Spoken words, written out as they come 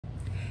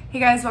Hey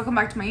guys, welcome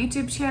back to my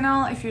YouTube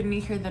channel. If you're new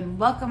here, then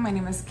welcome. My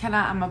name is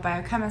Kenna. I'm a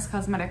biochemist,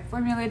 cosmetic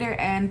formulator,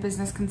 and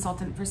business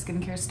consultant for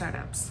skincare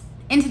startups.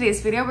 In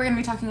today's video, we're going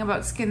to be talking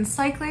about skin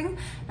cycling.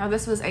 Now,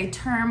 this was a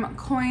term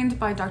coined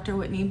by Dr.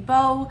 Whitney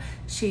Bowe.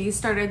 She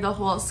started the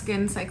whole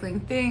skin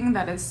cycling thing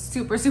that is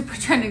super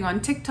trending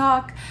on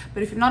TikTok.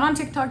 But if you're not on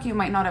TikTok, you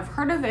might not have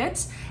heard of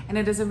it. And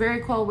it is a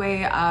very cool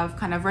way of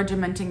kind of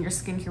regimenting your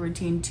skincare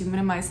routine to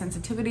minimize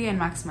sensitivity and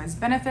maximize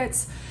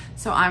benefits.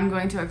 So I'm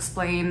going to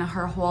explain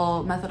her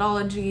whole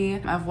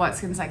methodology of what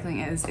skin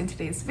cycling is in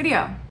today's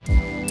video.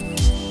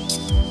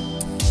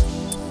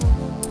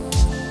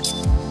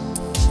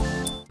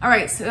 All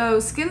right,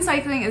 so skin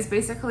cycling is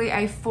basically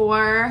a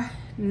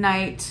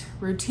 4-night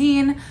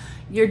routine.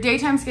 Your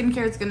daytime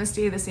skincare is gonna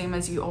stay the same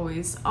as you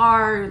always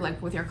are, like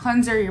with your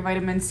cleanser, your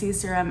vitamin C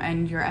serum,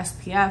 and your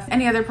SPF.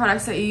 Any other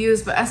products that you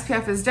use, but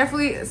SPF is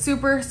definitely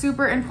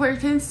super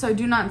important, so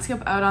do not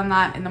skip out on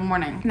that in the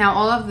morning. Now,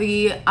 all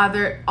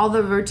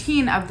the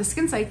routine of the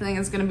skin cycling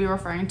is gonna be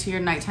referring to your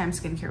nighttime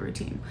skincare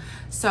routine.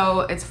 So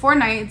it's 4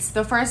 nights.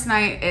 The first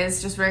night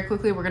is just very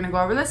quickly, we're gonna go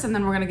over this and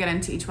then we're gonna get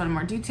into each one in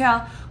more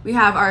detail. We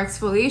have our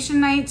exfoliation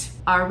night,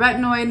 our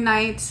retinoid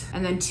night,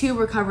 and then 2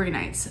 recovery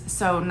nights.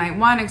 So night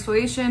 1,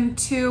 exfoliation,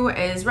 2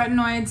 is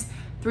retinoids,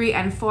 3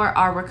 and 4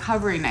 are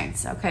recovery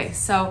nights. Okay,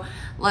 so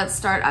let's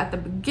start at the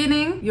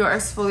beginning, your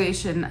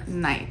exfoliation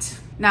night.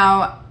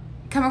 Now,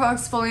 chemical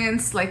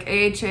exfoliants like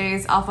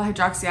AHAs, alpha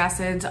hydroxy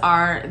acids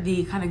are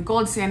the kind of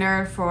gold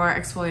standard for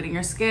exfoliating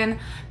your skin.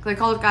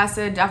 Glycolic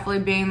acid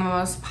definitely being the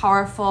most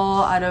powerful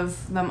out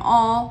of them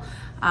all.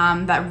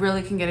 That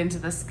really can get into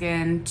the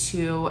skin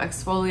to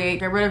exfoliate,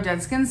 get rid of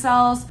dead skin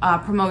cells,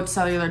 promote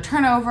cellular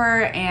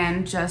turnover,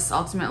 and just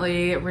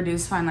ultimately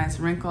reduce fine lines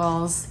and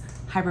wrinkles,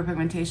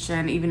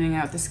 hyperpigmentation, evening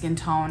out the skin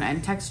tone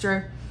and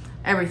texture,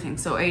 everything.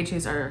 So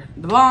AHAs are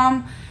the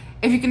bomb.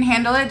 If you can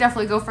handle it,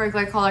 definitely go for a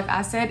glycolic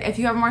acid. If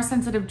you have more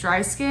sensitive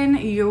dry skin,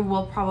 you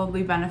will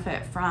probably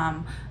benefit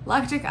from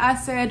lactic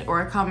acid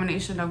or a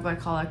combination of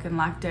glycolic and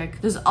lactic.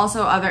 There's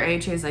also other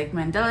AHAs like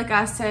mandelic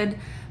acid,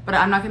 but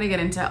I'm not gonna get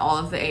into all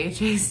of the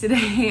AHAs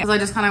today because I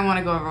just kind of want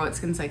to go over what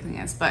skin cycling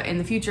is. But in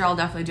the future, I'll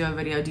definitely do a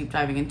video deep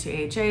diving into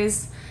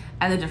AHAs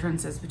and the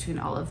differences between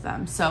all of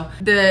them. So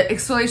the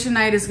exfoliation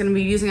night is gonna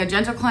be using a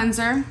gentle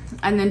cleanser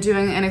and then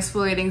doing an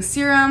exfoliating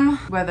serum,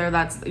 whether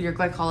that's your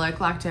glycolic,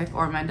 lactic,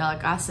 or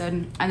mandelic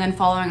acid, and then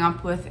following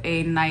up with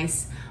a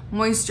nice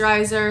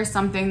moisturizer,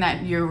 something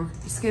that your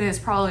skin is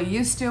probably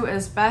used to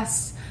is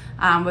best.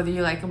 Whether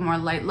you like a more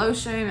light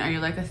lotion or you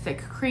like a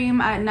thick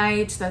cream at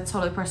night, that's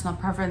totally personal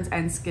preference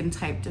and skin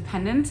type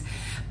dependent.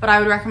 But I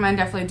would recommend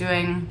definitely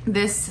doing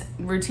this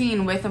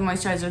routine with a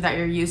moisturizer that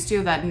you're used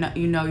to, that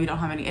you know you don't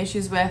have any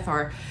issues with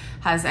or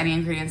has any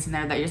ingredients in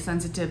there that you're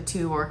sensitive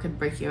to or could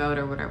break you out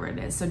or whatever it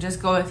is. So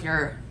just go with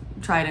your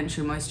tried and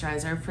true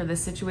moisturizer for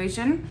this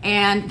situation.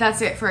 And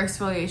that's it for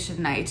exfoliation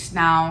night.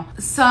 Now,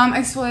 some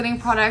exfoliating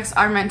products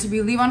are meant to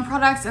be leave-on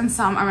products and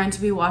some are meant to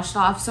be washed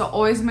off. So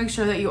always make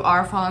sure that you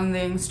are following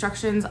the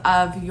instructions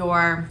of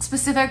your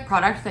specific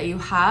product that you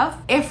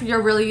have. If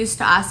you're really used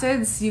to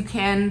acids, you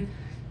can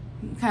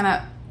kind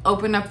of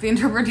open up the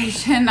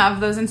interpretation of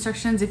those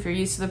instructions if you're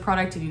used to the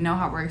product and you know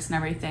how it works and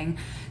everything.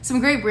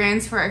 Some great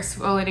brands for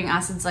exfoliating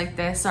acids like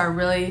this are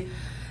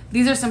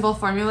these are simple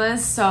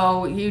formulas,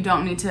 so you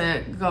don't need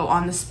to go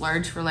on the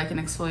splurge for like an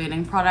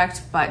exfoliating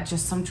product, but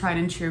just some tried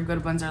and true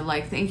good ones are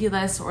like Thank You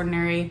List,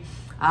 Ordinary,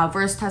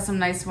 Versed has some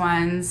nice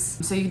ones.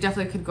 So you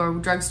definitely could go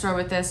drugstore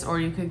with this, or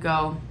you could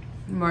go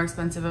more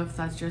expensive if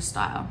that's your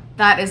style.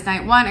 That is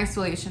night 1,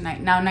 exfoliation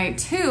night. Now night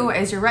 2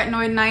 is your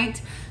retinoid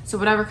night. So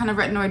whatever kind of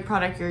retinoid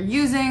product you're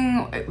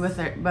using,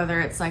 whether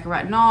it's like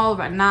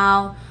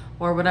retinol,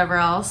 or whatever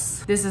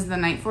else, this is the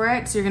night for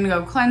it. So you're gonna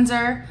go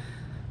cleanser,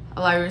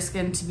 allow your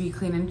skin to be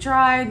clean and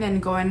dry, then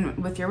go in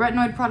with your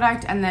retinoid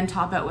product and then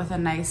top it with a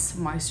nice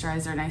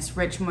moisturizer, nice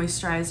rich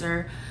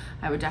moisturizer.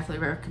 I would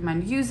definitely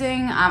recommend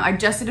using. I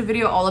just did a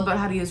video all about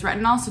how to use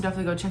retinol, so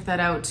definitely go check that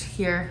out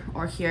here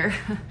or here.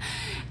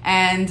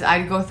 And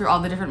I go through all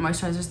the different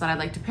moisturizers that I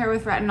like to pair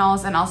with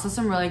retinols, and also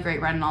some really great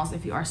retinols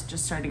if you are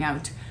just starting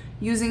out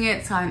using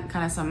it, kind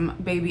of some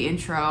baby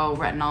intro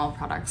retinol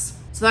products.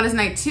 So that is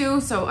night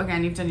 2. So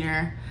again, you've done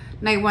your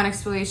night 1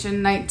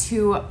 exfoliation, night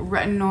 2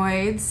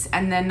 retinoids,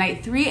 and then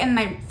night 3 and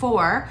night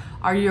 4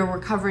 are your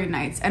recovery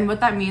nights. And what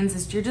that means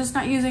is you're just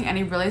not using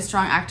any really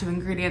strong active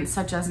ingredients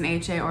such as an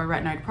AHA or a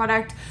retinoid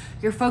product.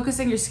 You're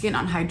focusing your skin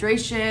on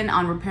hydration,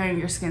 on repairing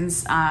your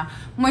skin's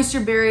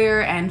moisture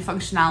barrier and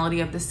functionality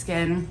of the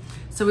skin.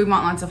 So we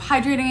want lots of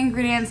hydrating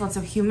ingredients, lots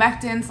of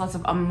humectants, lots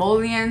of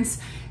emollients.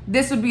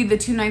 This would be the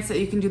 2 nights that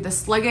you can do the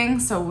slugging.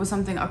 So with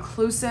something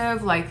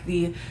occlusive like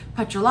the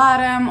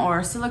petrolatum or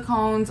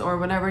silicones or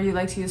whatever you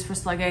like to use for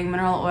slugging,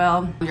 mineral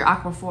oil, your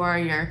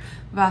Aquaphor, your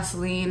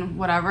Vaseline,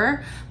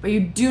 whatever. But you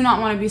do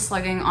not want to be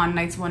slugging on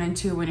nights 1 and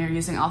 2 when you're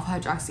using alpha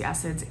hydroxy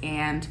acids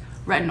and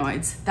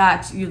retinoids.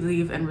 That you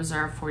leave and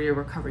reserve for your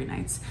recovery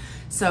nights.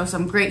 So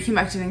some great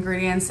humectant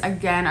ingredients,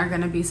 again, are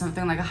going to be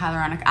something like a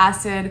hyaluronic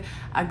acid,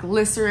 a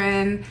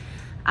glycerin,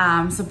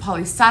 some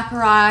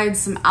polysaccharides,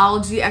 some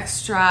algae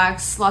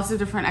extracts. Lots of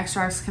different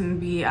extracts can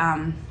be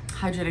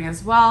hydrating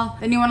as well.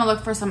 Then you want to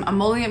look for some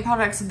emollient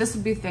products. So this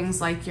would be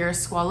things like your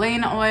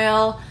squalane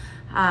oil,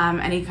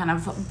 any kind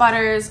of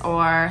butters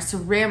or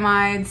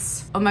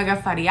ceramides, omega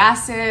fatty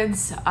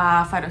acids,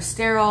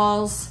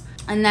 phytosterols.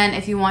 And then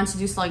if you want to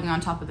do slugging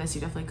on top of this,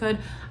 you definitely could.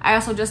 I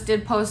also just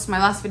did post, my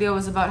last video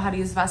was about how to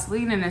use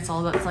Vaseline, and it's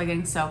all about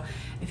slugging. So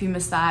if you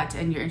missed that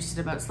and you're interested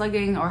about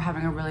slugging or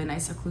having a really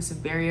nice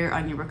occlusive barrier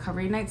on your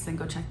recovery nights, then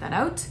go check that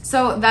out.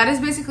 So that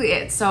is basically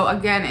it. So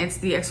again, it's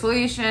the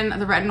exfoliation,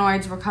 the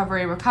retinoids,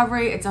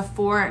 recovery. It's a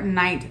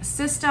 4-night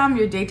system.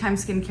 Your daytime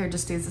skincare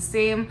just stays the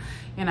same.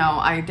 You know,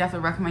 I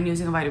definitely recommend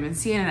using a vitamin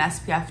C and an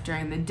SPF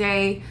during the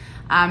day.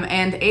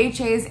 And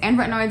AHAs and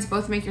retinoids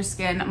both make your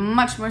skin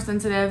much more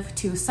sensitive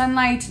to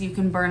sunlight. You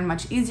can burn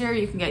much easier.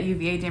 You can get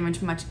UVA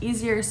damage much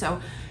easier.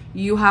 So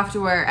you have to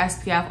wear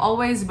SPF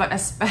always, but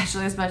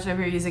especially if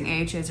you're using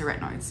AHAs or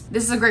retinoids.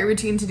 This is a great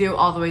routine to do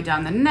all the way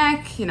down the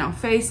neck, you know,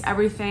 face,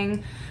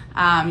 everything.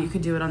 You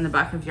could do it on the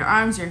back of your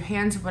arms, your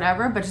hands,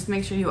 whatever, but just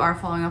make sure you are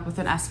following up with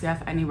an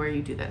SPF anywhere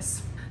you do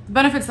this. The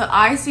benefits that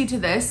I see to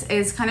this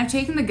is kind of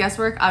taking the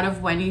guesswork out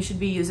of when you should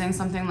be using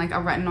something like a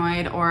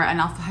retinoid or an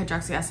alpha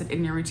hydroxy acid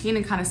in your routine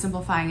and kind of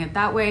simplifying it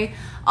that way.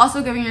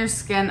 Also giving your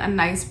skin a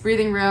nice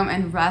breathing room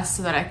and rest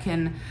so that it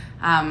can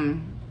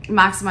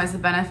maximize the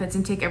benefits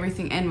and take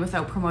everything in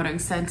without promoting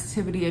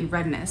sensitivity and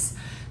redness.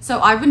 So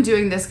I've been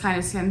doing this kind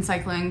of skin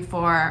cycling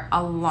for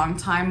a long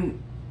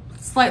time,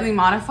 slightly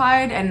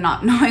modified and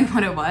not knowing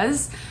what it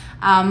was.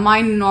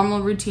 My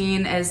normal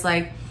routine is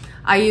like,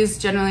 I use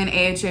generally an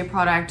AHA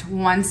product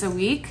once a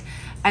week,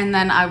 and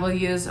then I will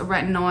use a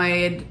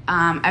retinoid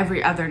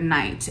every other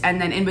night. And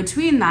then in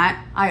between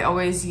that, I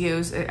always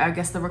use, I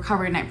guess, the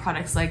recovery night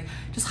products, like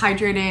just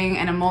hydrating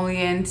and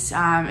emollient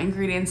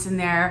ingredients in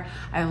there.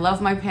 I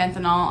love my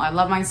panthenol, I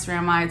love my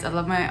ceramides, I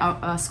love my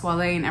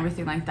squalane,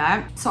 everything like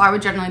that. So I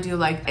would generally do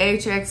like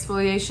AHA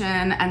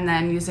exfoliation and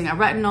then using a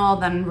retinol,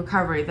 then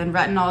recovery, then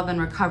retinol, then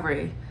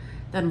recovery,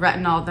 then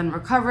retinol, then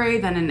recovery,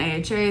 then an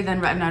AHA,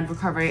 then retinoid,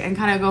 recovery, and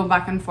kind of go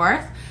back and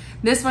forth.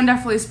 This one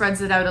definitely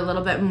spreads it out a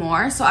little bit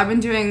more. So I've been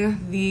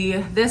doing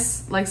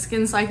this like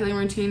skin cycling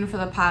routine for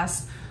the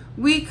past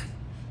week,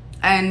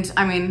 and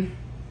I mean,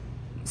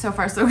 so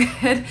far so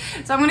good.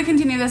 So I'm gonna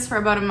continue this for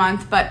about a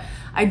month, but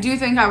I do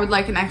think I would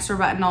like an extra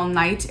retinol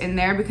night in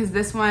there because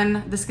this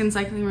one, the skin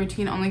cycling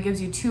routine, only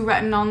gives you 2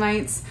 retinol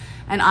nights,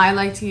 and I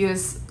like to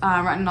use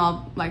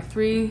retinol like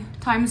 3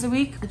 times a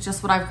week. It's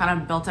just what I've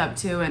kind of built up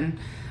to and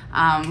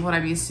what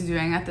I'm used to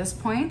doing at this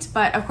point.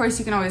 But of course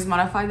you can always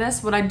modify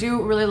this. What I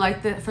do really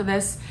like for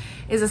this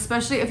is,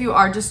 especially if you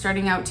are just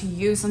starting out to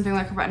use something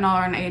like a retinol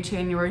or an AHA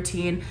in your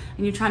routine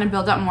and you're trying to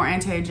build up more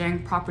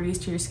anti-aging properties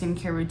to your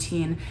skincare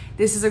routine,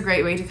 this is a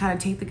great way to kind of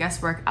take the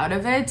guesswork out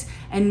of it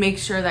and make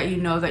sure that you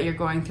know that you're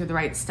going through the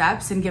right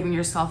steps and giving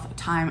yourself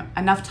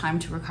enough time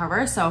to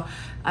recover. So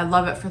I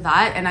love it for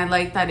that, and I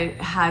like that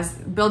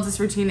it builds this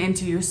routine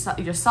into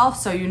yourself,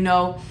 so you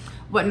know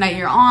what night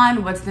you're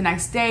on, what's the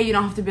next day. You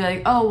don't have to be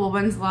like, oh, well,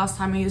 when's the last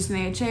time I used an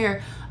AHA?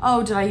 Or,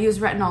 oh, did I use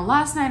retinol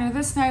last night or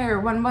this night? Or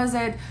when was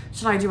it?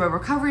 Should I do a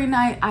recovery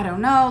night? I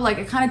don't know. Like,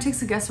 it kind of takes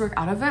the guesswork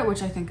out of it,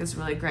 which I think is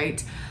really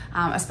great,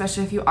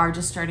 especially if you are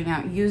just starting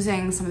out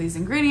using some of these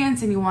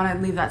ingredients and you want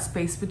to leave that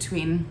space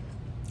between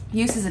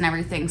uses and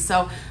everything.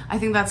 So I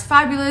think that's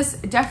fabulous.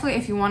 Definitely,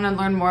 if you want to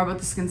learn more about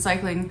the skin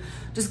cycling,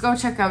 just go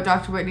check out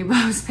Dr. Whitney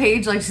Bow's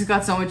page. Like, she's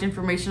got so much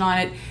information on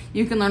it.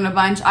 You can learn a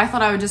bunch. I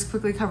thought I would just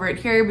quickly cover it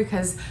here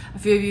because a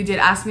few of you did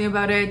ask me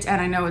about it,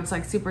 and I know it's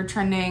like super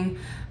trending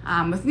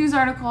with news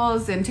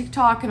articles and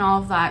TikTok and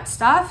all of that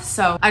stuff.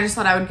 So I just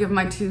thought I would give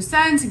my 2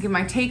 cents and give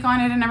my take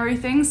on it and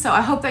everything. So I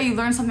hope that you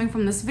learned something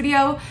from this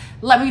video.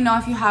 Let me know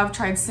if you have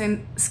tried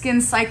skin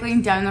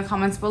cycling down in the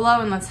comments below,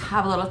 and let's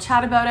have a little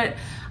chat about it.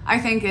 I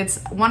think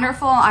it's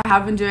wonderful. I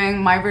have been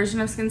doing my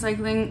version of skin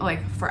cycling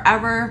like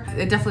forever.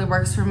 It definitely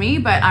works for me,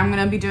 but I'm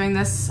gonna be doing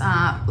this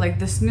like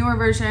this newer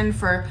version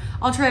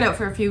I'll try it out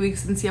for a few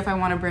weeks and see if I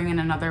wanna bring in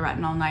another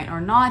retinol night or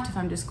not, if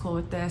I'm just cool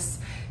with this.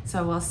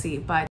 So we'll see.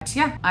 But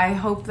yeah, I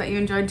hope that you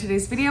enjoyed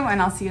today's video,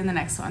 and I'll see you in the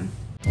next one.